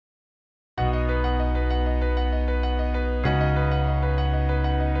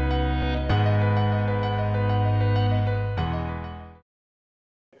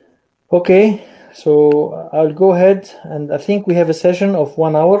Okay, so I'll go ahead, and I think we have a session of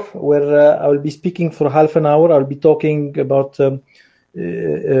 1 hour where I will be speaking for half an hour. I'll be talking about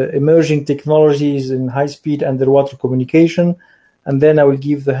emerging technologies in high-speed underwater communication, and then I will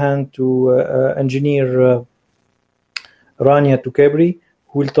give the hand to engineer Rania Tukebri,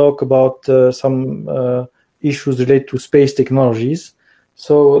 who will talk about some issues related to space technologies.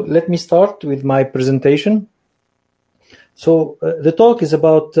 So let me start with my presentation. So the talk is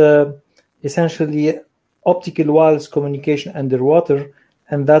about essentially optical wireless communication underwater,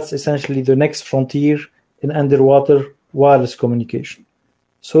 and that's essentially the next frontier in underwater wireless communication.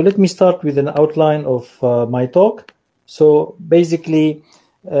 So let me start with an outline of my talk. So basically,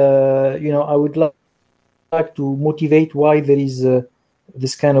 I would like to motivate why there is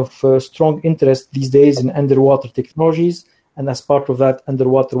this kind of strong interest these days in underwater technologies, and as part of that,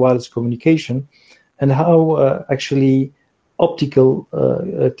 underwater wireless communication, and how actually optical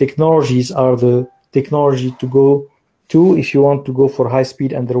technologies are the technology to go to if you want to go for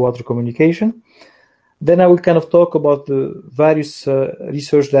high-speed underwater communication. Then I will kind of talk about the various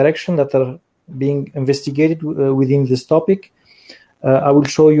research directions that are being investigated within this topic. I will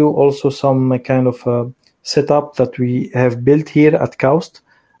show you also some kind of setup that we have built here at KAUST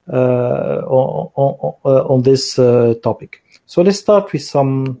on this topic. So let's start with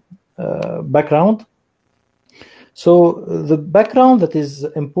some background. So the background that is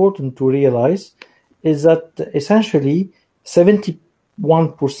important to realize is that essentially 71%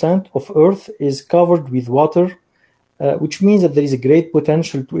 of Earth is covered with water, which means that there is a great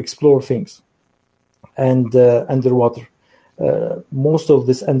potential to explore things and underwater. Most of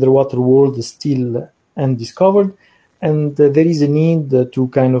this underwater world is still undiscovered, and there is a need to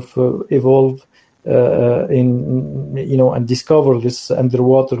kind of evolve and discover this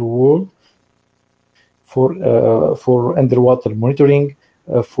underwater world for underwater monitoring,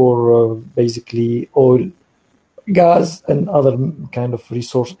 for basically oil, gas, and other kind of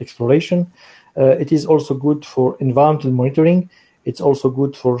resource exploration. It is also good for environmental monitoring. It's also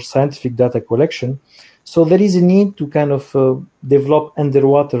good for scientific data collection. So there is a need to kind of develop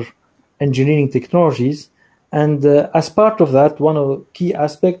underwater engineering technologies. And as part of that, one of the key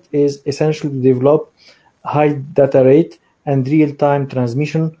aspects is essentially to develop high data rate and real-time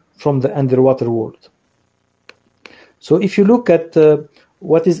transmission from the underwater world. So if you look at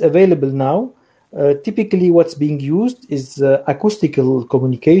what is available now, typically what's being used is acoustical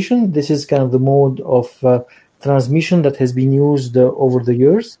communication. This is kind of the mode of transmission that has been used over the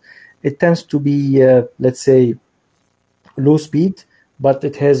years. It tends to be, let's say, low speed, but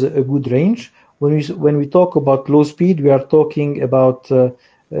it has a good range. When we talk about low speed, we are talking about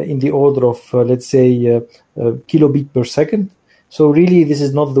in the order of, let's say, kilobit per second. So really, this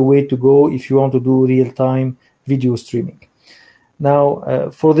is not the way to go if you want to do real-time video streaming.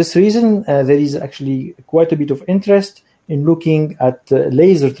 Now, for this reason, there is actually quite a bit of interest in looking at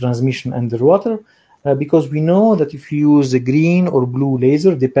laser transmission underwater, because we know that if you use a green or blue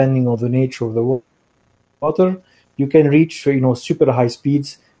laser, depending on the nature of the water, you can reach super high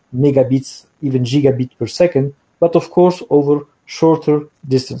speeds, megabits, even gigabit per second, but of course over shorter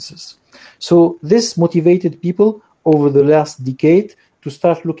distances. So this motivated people over the last decade to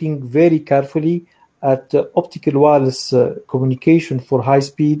start looking very carefully at optical wireless communication for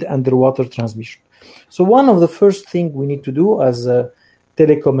high-speed underwater transmission. So one of the first things we need to do as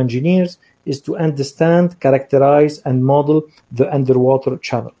telecom engineers is to understand, characterize, and model the underwater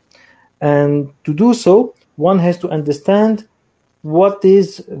channel. And to do so, one has to understand what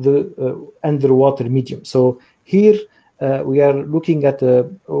is the underwater medium. So here we are looking at a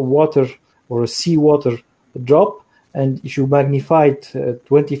water or a seawater drop, and if you magnify it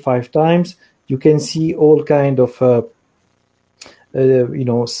 25 times, you can see all kind of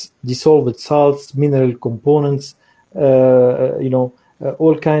dissolved salts, mineral components,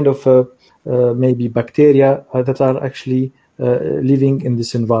 all kind of maybe bacteria that are actually living in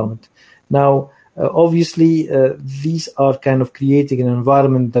this environment. Now, obviously, these are kind of creating an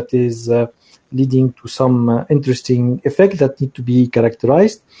environment that is leading to some interesting effects that need to be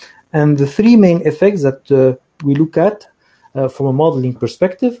characterized. And the three main effects that we look at from a modeling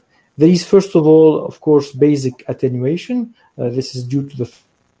perspective, there is, first of all, of course, basic attenuation. This is due to the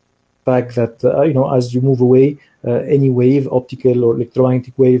fact that, as you move away, any wave, optical or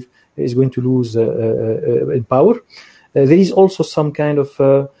electromagnetic wave, is going to lose in power. There is also some kind of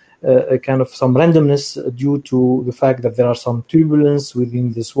some randomness due to the fact that there are some turbulence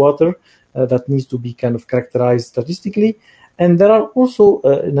within this water that needs to be kind of characterized statistically. And there are also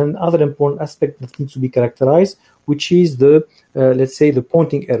another important aspect that needs to be characterized, which is the, let's say, the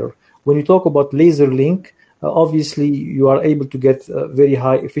pointing error. When you talk about laser link, obviously you are able to get very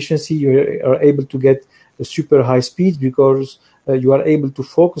high efficiency. You are able to get a super high speed because you are able to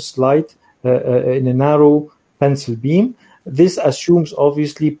focus light in a narrow pencil beam. This assumes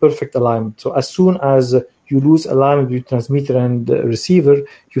obviously perfect alignment. So as soon as you lose alignment between transmitter and receiver,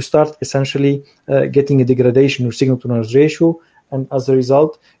 you start essentially getting a degradation of signal to noise ratio, and as a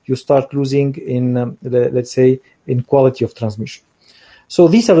result, you start losing in, let's say, in quality of transmission. So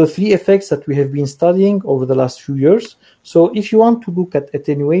these are the three effects that we have been studying over the last few years. So if you want to look at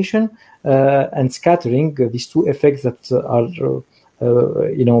attenuation and scattering, these two effects that are,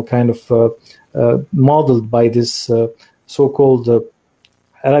 kind of modeled by this so-called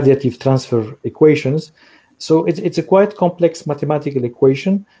radiative transfer equations. So it's a quite complex mathematical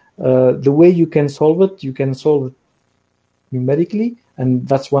equation. The way you can solve it numerically, and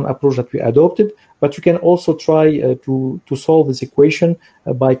that's one approach that we adopted. But you can also try to solve this equation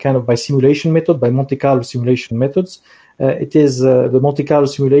by simulation method, by Monte Carlo simulation methods. The Monte Carlo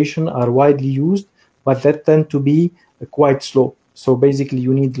simulation are widely used, but that tend to be quite slow. So basically,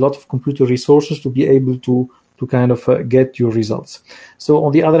 you need a lot of computer resources to be able to get your results. So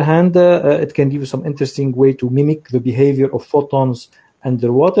on the other hand, it can give you some interesting way to mimic the behavior of photons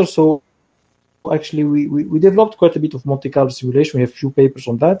underwater. So actually, we developed quite a bit of Monte Carlo simulation. We have a few papers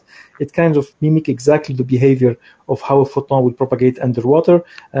on that. It kind of mimic exactly the behavior of how a photon will propagate underwater,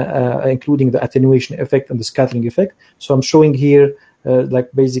 including the attenuation effect and the scattering effect. So I'm showing here,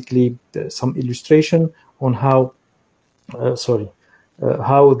 basically some illustration on how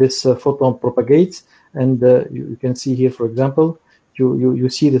this photon propagates. And you can see here, for example, you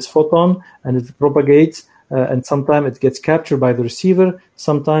see this photon and it propagates, and sometimes it gets captured by the receiver.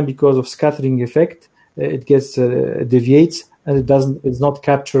 Sometimes because of scattering effect, it gets deviates and it's not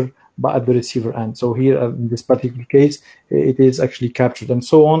captured by the receiver end. So here in this particular case, it is actually captured, and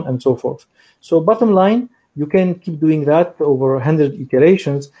so on and so forth. So bottom line, you can keep doing that over 100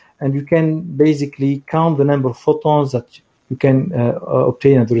 iterations, and you can basically count the number of photons that you can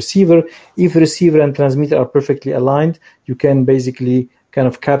obtain at the receiver. If receiver and transmitter are perfectly aligned, you can basically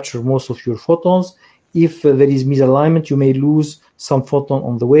capture most of your photons. If there is misalignment, you may lose some photon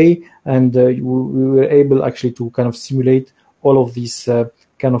on the way, and we were able actually to simulate all of these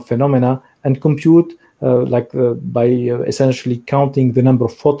phenomena and compute by essentially counting the number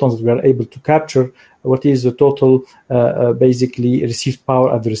of photons that we are able to capture, what is the total basically received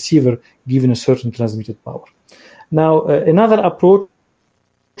power at the receiver given a certain transmitted power. Now, another approach,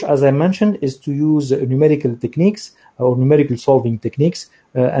 as I mentioned, is to use numerical techniques or numerical solving techniques.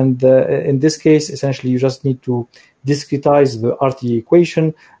 And in this case, essentially, you just need to discretize the RT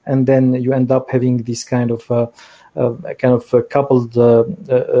equation, and then you end up having this coupled,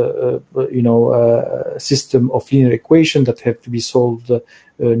 system of linear equation that have to be solved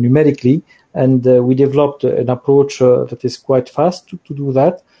numerically. And we developed an approach that is quite fast to do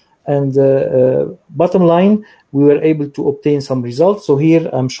that. And bottom line, we were able to obtain some results. So here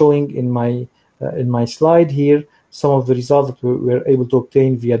I'm showing in my slide here some of the results that we were able to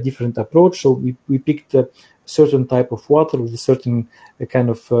obtain via different approach. So we picked a certain type of water with a certain we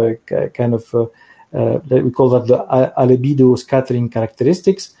call that the albedo scattering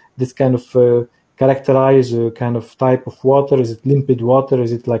characteristics. This characterize a type of water. Is it limpid water?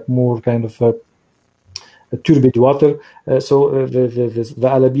 Is it more turbid water? So the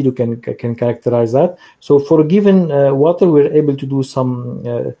albedo can characterize that. So for a given water, we're able to do some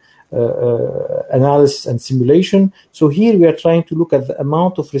analysis and simulation. So here we are trying to look at the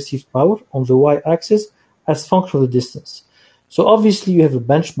amount of received power on the y-axis as function of the distance. So obviously you have a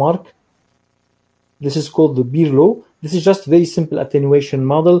benchmark. This is called the Beer law. This is just very simple attenuation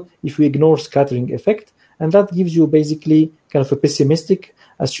model if we ignore scattering effect, and that gives you basically a pessimistic,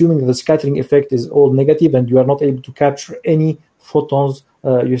 assuming that the scattering effect is all negative and you are not able to capture any photons.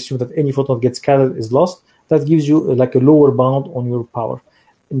 You assume that any photon gets scattered is lost. That gives you a lower bound on your power.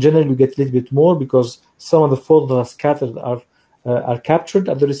 In general, you get a little bit more because some of the photons that are scattered are captured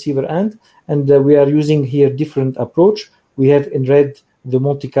at the receiver end, and we are using here different approach. We have in red the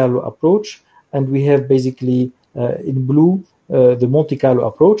Monte Carlo approach, and we have basically in blue the Monte Carlo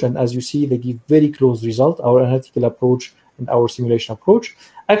approach. And as you see, they give very close result, our analytical approach and our simulation approach.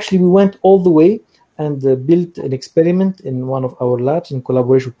 Actually, we went all the way and built an experiment in one of our labs in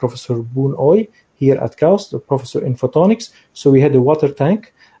collaboration with Professor Boon Oy here at KAUST, the professor in photonics. So we had a water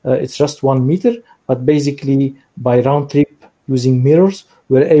tank. It's just 1 meter, but basically by round trip using mirrors,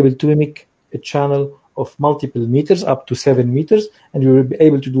 we were able to mimic a channel of multiple meters, up to 7 meters, and we were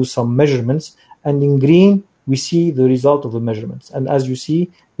able to do some measurements. And in green, we see the result of the measurements. And as you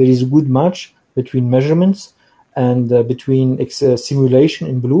see, there is a good match between measurements and between simulation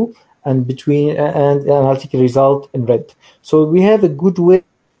in blue. and an analytical result in red. So we have a good way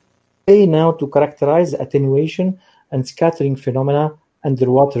now to characterize the attenuation and scattering phenomena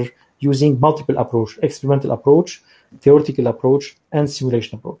underwater using multiple approach, experimental approach, theoretical approach, and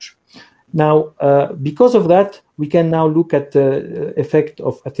simulation approach. Now, because of that, we can now look at the effect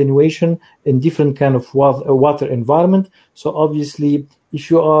of attenuation in different kind of water environment. So obviously, if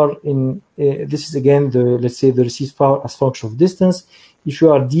you are in, this is again let's say the received power as function of distance. If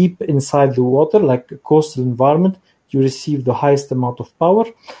you are deep inside the water, like a coastal environment, you receive the highest amount of power.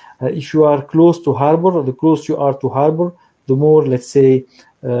 If you are close to harbor, the closer you are to harbor, the more, let's say,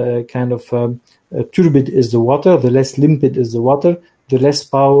 turbid is the water, the less limpid is the water, the less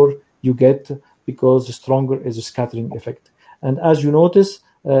power you get, because the stronger is the scattering effect. And as you notice,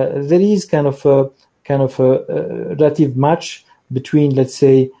 there is kind of a relative match between, let's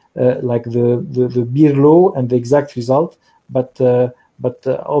say, like the beer law and the exact result, but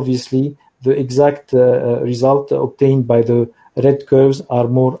obviously the exact result obtained by the red curves are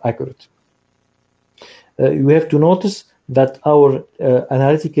more accurate. You have to notice that our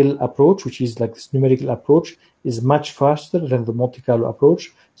analytical approach, which is like this numerical approach, is much faster than the Monte Carlo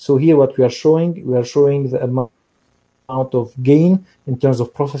approach. So here what we are showing the amount of gain in terms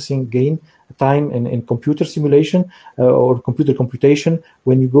of processing gain time in computer simulation or computer computation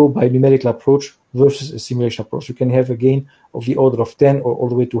when you go by numerical approach versus a simulation approach. You can have a gain of the order of 10 or all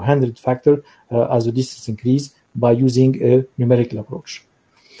the way to 100 factor as the distance increase by using a numerical approach.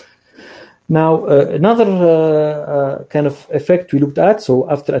 Now, another kind of effect we looked at, so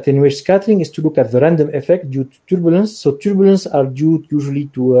after attenuation scattering, is to look at the random effect due to turbulence. So turbulence are due usually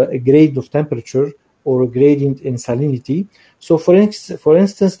to a gradient of temperature or a gradient in salinity. So for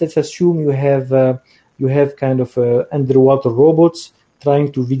instance, let's assume you have kind of underwater robots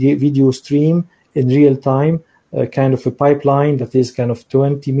trying to video stream in real time, kind of a pipeline that is kind of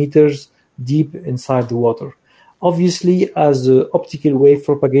 20 meters deep inside the water. Obviously, as the optical wave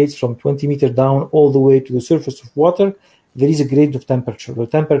propagates from 20 meters down all the way to the surface of water, there is a gradient of temperature. The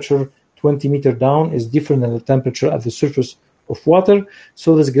temperature 20 meters down is different than the temperature at the surface of water.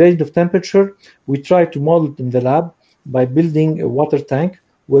 So this gradient of temperature, we try to model it in the lab by building a water tank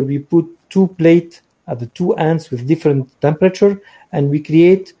where we put two plates at the two ends with different temperature, and we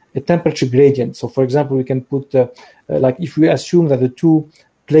create a temperature gradient. So for example, we can put, like if we assume that the two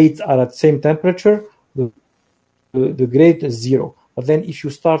plates are at the same temperature, the gradient is 0. But then if you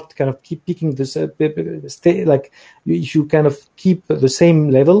start kind of keep picking this, like if you kind of keep the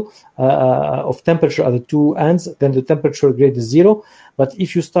same level of temperature at the two ends, then the temperature gradient is 0. But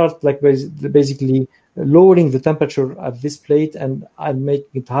if you start like basically lowering the temperature at this plate and making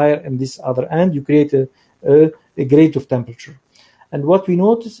it higher in this other end, you create a gradient of temperature. And what we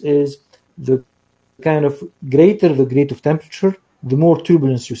notice is the kind of greater the gradient of temperature, the more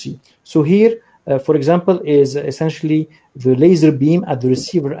turbulence you see. So here, for example, is essentially the laser beam at the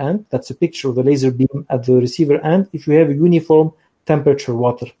receiver end. That's a picture of the laser beam at the receiver end. If you have a uniform temperature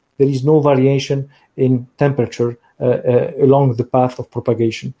water, there is no variation in temperature along the path of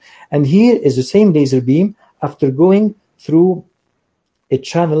propagation. And here is the same laser beam after going through a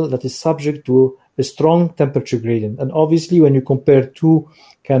channel that is subject to a strong temperature gradient. And obviously, when you compare two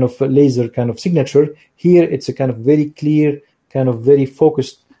kind of laser kind of signature, here it's a kind of very clear, kind of very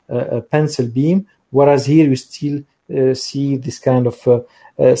focused pencil beam, whereas here you still see this kind of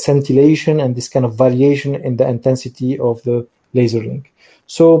scintillation and this kind of variation in the intensity of the laser link.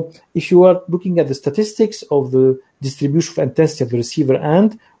 So if you are looking at the statistics of the distribution of intensity of the receiver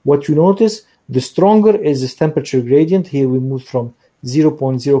end, what you notice, the stronger is this temperature gradient. Here we move from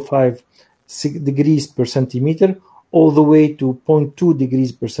 0.05 degrees per centimeter all the way to 0.2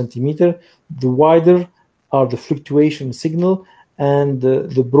 degrees per centimeter. The wider are the fluctuation signal, and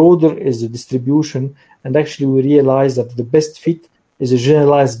the broader is the distribution. And actually we realize that the best fit is a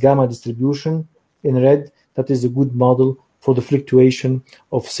generalized gamma distribution in red. That is a good model for the fluctuation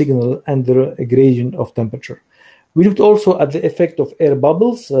of signal under a gradient of temperature. We looked also at the effect of air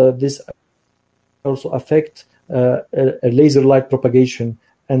bubbles. This also affect a laser light propagation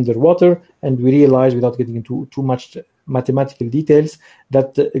underwater, and we realized, without getting into too much mathematical details,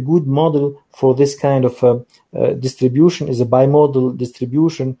 that a good model for this kind of distribution is a bimodal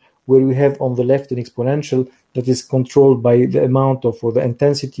distribution, where we have on the left an exponential that is controlled by the amount of, or the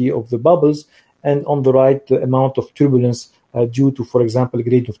intensity of the bubbles, and on the right the amount of turbulence due to, for example,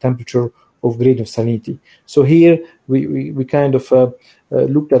 gradient of temperature of gradient of salinity. So here we kind of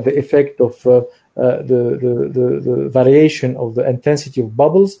looked at the effect of the variation of the intensity of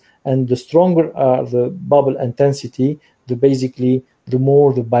bubbles, and the stronger the bubble intensity, the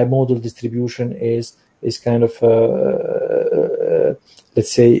more the bimodal distribution is is kind of,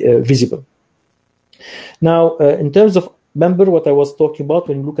 let's say, visible. Now, in terms of, remember what I was talking about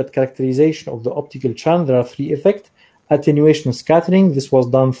when you look at characterization of the optical channel, there are three effects. Attenuation and scattering. This was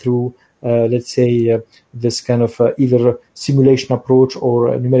done through, let's say, this kind of either simulation approach or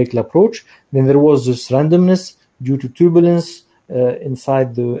a numerical approach. Then there was this randomness due to turbulence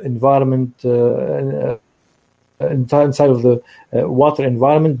inside the environment, inside of the water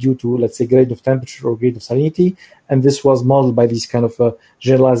environment due to, let's say, grade of temperature or grade of salinity. And this was modeled by this kind of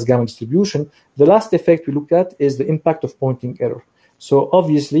generalized gamma distribution. The last effect we looked at is the impact of pointing error. So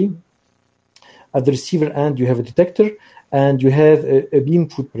obviously, at the receiver end, you have a detector and you have a beam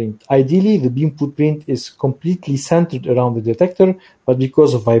footprint. Ideally, the beam footprint is completely centered around the detector, but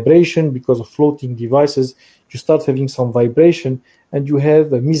because of vibration, because of floating devices, you start having some vibration and you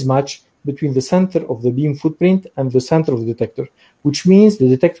have a mismatch between the center of the beam footprint and the center of the detector, which means the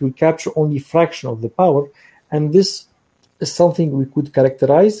detector will capture only a fraction of the power. And this is something we could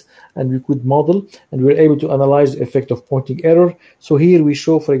characterize and we could model, and we're able to analyze the effect of pointing error. So here we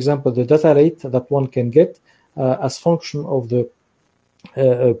show, for example, the data rate that one can get as function of the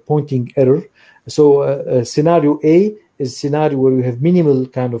pointing error. So scenario A is a scenario where we have minimal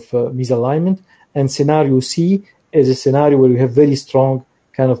kind of misalignment, and scenario C is a scenario where we have very strong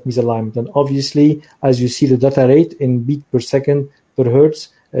kind of misalignment. And obviously, as you see, the data rate in beat per second per hertz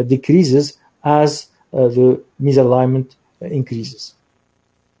decreases as the misalignment increases.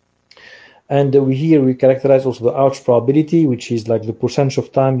 And here we characterize also the ouch probability, which is like the percentage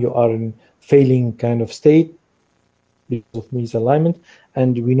of time you are in failing kind of state because of misalignment.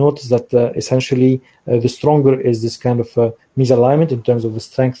 And we notice that essentially the stronger is this kind of misalignment in terms of the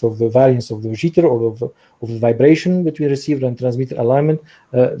strength of the variance of the jitter or of the vibration between receiver and transmitter alignment.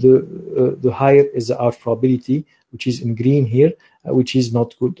 The higher is the ouch probability, which is in green here, which is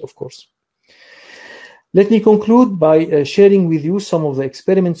not good, of course. Let me conclude by sharing with you some of the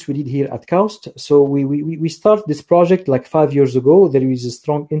experiments we did here at KAUST. So we started this project like 5 years ago. There is a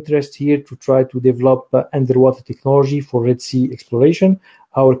strong interest here to try to develop underwater technology for Red Sea exploration.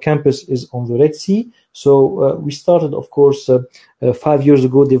 Our campus is on the Red Sea. So we started, of course, 5 years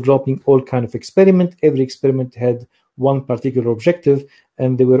ago developing all kind of experiment. Every experiment had one particular objective,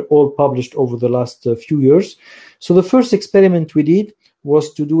 and they were all published over the last few years. So the first experiment we did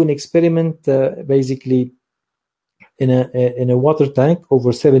was to do an experiment basically in a water tank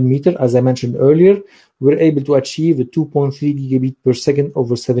over 7 meters. As I mentioned earlier, we were able to achieve a 2.3 gigabit per second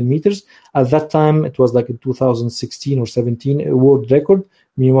over 7 meters. At that time, it was like in 2016 or 17, a world record.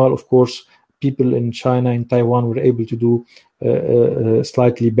 Meanwhile, of course, people in China and Taiwan were able to do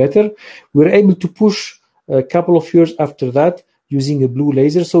slightly better. We were able to push a couple of years after that using a blue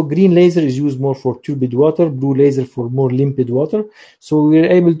laser. So green laser is used more for turbid water, blue laser for more limpid water. So we were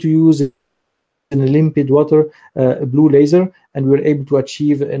able to use in a limpid water a blue laser, and we were able to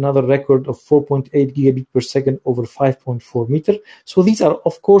achieve another record of 4.8 gigabit per second over 5.4 meter. So these are,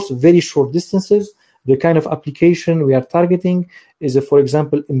 of course, very short distances. The kind of application we are targeting is, for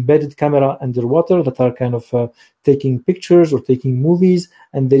example, embedded camera underwater that are kind of taking pictures or taking movies.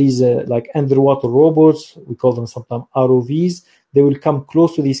 And there is like underwater robots, we call them sometimes ROVs. They will come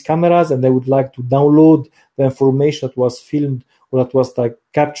close to these cameras and they would like to download the information that was filmed or that was like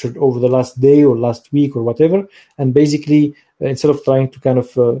captured over the last day or last week or whatever. And basically, instead of trying to kind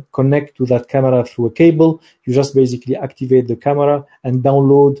of connect to that camera through a cable, you just basically activate the camera and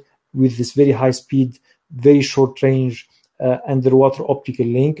download with this very high speed, very short range underwater optical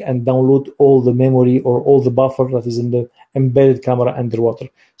link and download all the memory or all the buffer that is in the embedded camera underwater.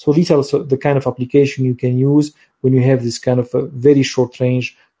 So these are the kind of application you can use when you have this kind of very short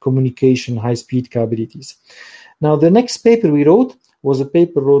range communication, high speed capabilities. Now, the next paper we wrote was a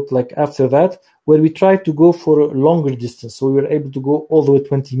paper wrote like after that, where we tried to go for a longer distance. So we were able to go all the way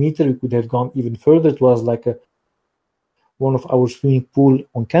 20 meters. We could have gone even further. It was like one of our swimming pool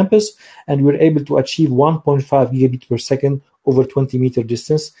on campus, and we were able to achieve 1.5 gigabit per second over 20 meter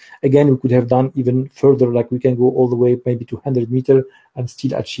distance. Again, we could have done even further, like we can go all the way maybe to 100 meter and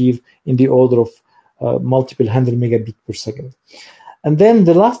still achieve in the order of multiple 100 megabit per second. And then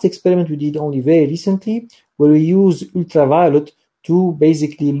the last experiment we did only very recently, where we use ultraviolet to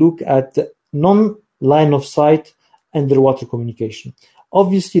basically look at non-line of sight underwater communication.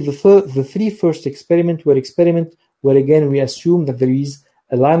 Obviously, the three first experiments were experiments where again we assume that there is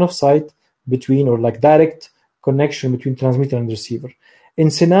a line of sight between or like direct connection between transmitter and receiver. In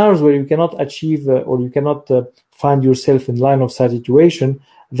scenarios where you cannot achieve or you cannot find yourself in line of sight situation,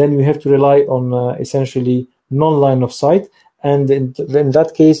 then you have to rely on essentially non-line of sight. And in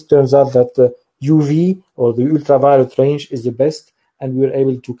that case, it turns out that UV or the ultraviolet range is the best, and we were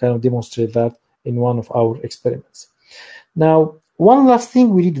able to kind of demonstrate that in one of our experiments. Now, one last thing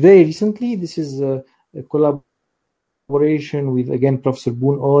we did very recently, this is a collaboration with, again, Professor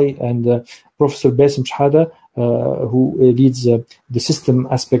Boon Oy and Professor Bassem Shahada, who leads the system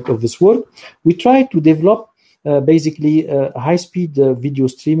aspect of this work. We tried to develop basically high-speed video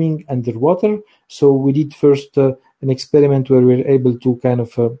streaming underwater. So we did first an experiment where we were able to kind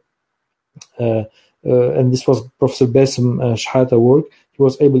of, and this was Professor Bassem Shahada work. He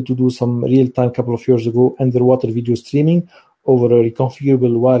was able to do some real-time a couple of years ago underwater video streaming over a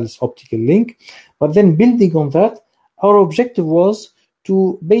reconfigurable wireless optical link. But then building on that, our objective was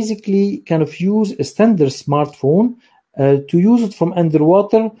to basically kind of use a standard smartphone to use it from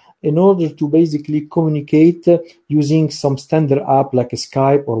underwater in order to basically communicate using some standard app like a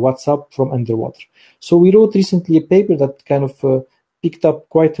Skype or WhatsApp from underwater. So we wrote recently a paper that kind of picked up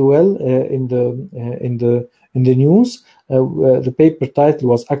quite well in the news. The paper title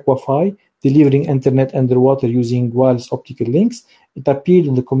was Aquafy, Delivering Internet Underwater Using Wireless Optical Links. It appeared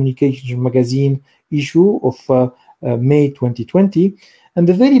in the Communications Magazine issue of May 2020. And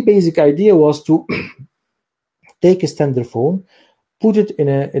the very basic idea was to take a standard phone, put it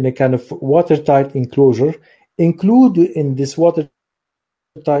in a kind of watertight enclosure, include in this watertight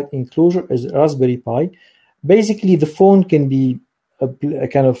enclosure as Raspberry Pi. Basically, the phone can be a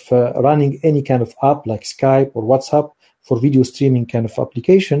kind of running any kind of app like Skype or WhatsApp for video streaming kind of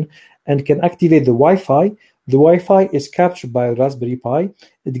application, and can activate the Wi-Fi. The Wi-Fi is captured by a Raspberry Pi.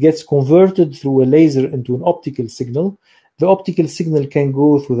 It gets converted through a laser into an optical signal. The optical signal can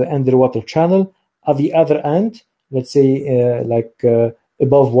go through the underwater channel. At the other end, let's say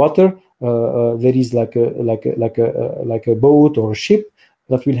above water, there is like a boat or a ship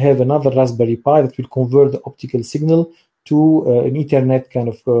that will have another Raspberry Pi that will convert the optical signal to an Ethernet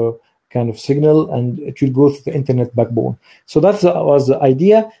kind of signal, and it will go through the internet backbone. So that was the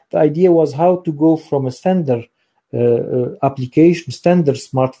idea. The idea was how to go from a standard application, standard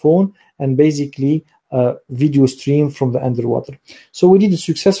smartphone, and basically video stream from the underwater. So we did a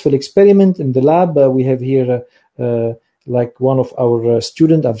successful experiment in the lab. We have here like one of our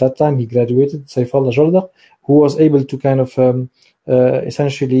students at that time, he graduated, Saifallah Jalda, who was able to kind of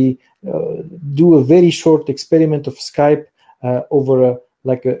essentially do a very short experiment of Skype over a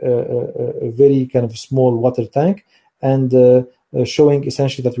very kind of small water tank, and showing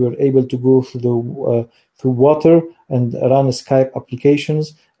essentially that we were able to go through water and run Skype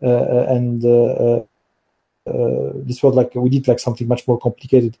applications, and this was like we did like something much more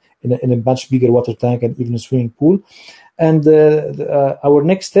complicated in a much bigger water tank and even a swimming pool. And our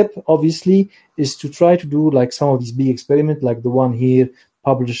next step, obviously, is to try to do like some of these big experiments, like the one here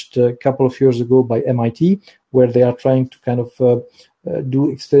published a couple of years ago by MIT, where they are trying to kind of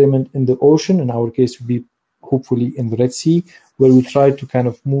do experiment in the ocean. In our case, would be hopefully in the Red Sea, where we try to kind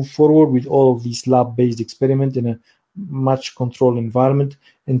of move forward with all of these lab-based experiments in a much controlled environment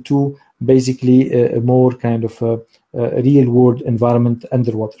into basically a more kind of a real-world environment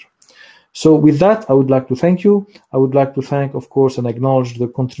underwater. So with that, I would like to thank you. I would like to thank, of course, and acknowledge the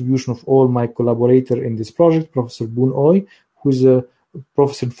contribution of all my collaborators in this project, Professor Boon Oy, who is a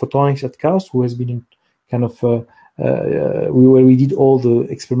professor in photonics at KAUST, who has been in kind of where we did all the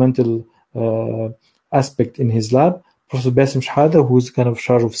experimental aspect in his lab. Professor Bassem Shahada, who is kind of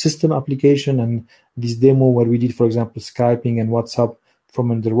charge of system application and this demo where we did, for example, Skyping and WhatsApp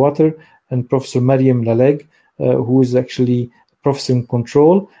from underwater, and Professor Mariam Laleg, who is actually professor in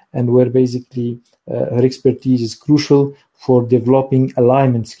control, and where basically her expertise is crucial for developing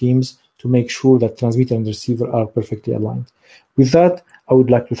alignment schemes to make sure that transmitter and receiver are perfectly aligned. With that, I would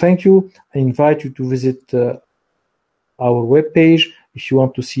like to thank you. I invite you to visit our webpage if you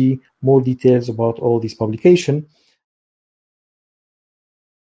want to see more details about all this publication.